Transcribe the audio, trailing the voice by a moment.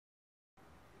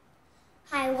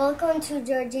Hi, welcome to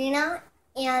Georgina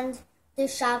and the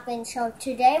Shopkins show.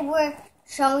 Today we're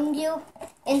showing you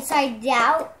Inside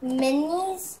Out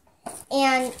minis,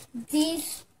 and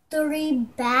these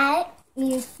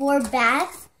four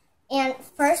bags. And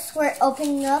first we're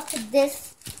opening up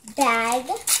this bag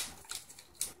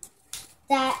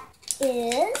that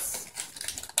is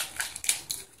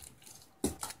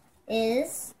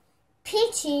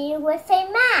Peachy with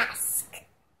a mask.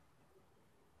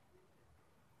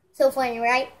 So funny,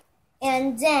 right?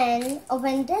 And then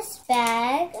open this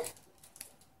bag.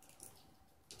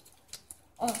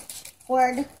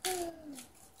 We're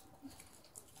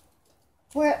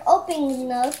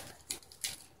opening up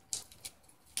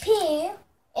P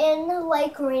in the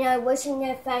light green. I wishing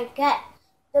if I get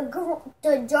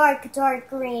the dark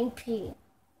green P.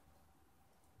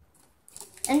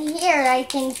 And here I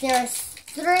think there's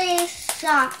 3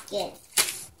 Shopkins.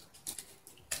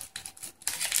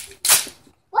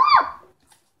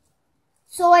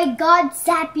 So I got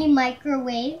Zappy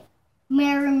microwave,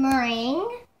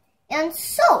 meringue, and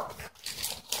soap.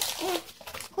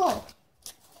 Cool.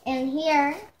 And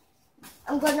here,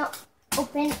 I'm gonna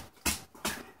open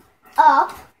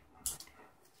up.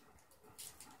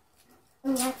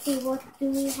 And let's see, what do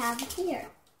we have here?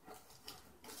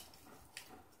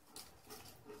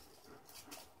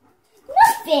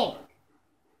 Nothing!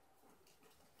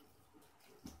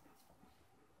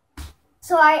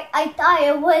 So I thought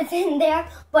it was in there,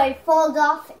 but it fell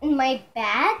off in my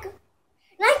bag.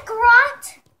 And I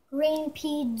got green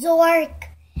pea dork.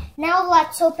 Now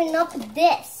let's open up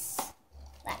this.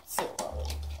 Let's see what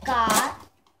we got.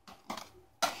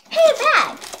 Hey,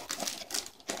 bag!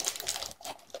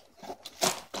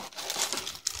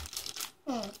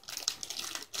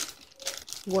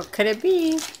 What could it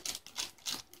be?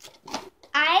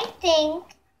 I think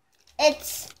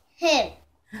it's him.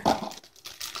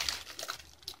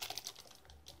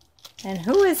 And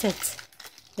who is it?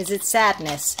 Is it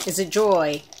sadness? Is it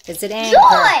joy? Is it anger?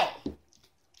 Joy!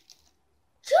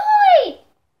 Joy!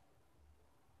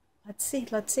 Let's see.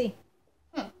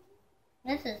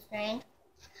 This is strange.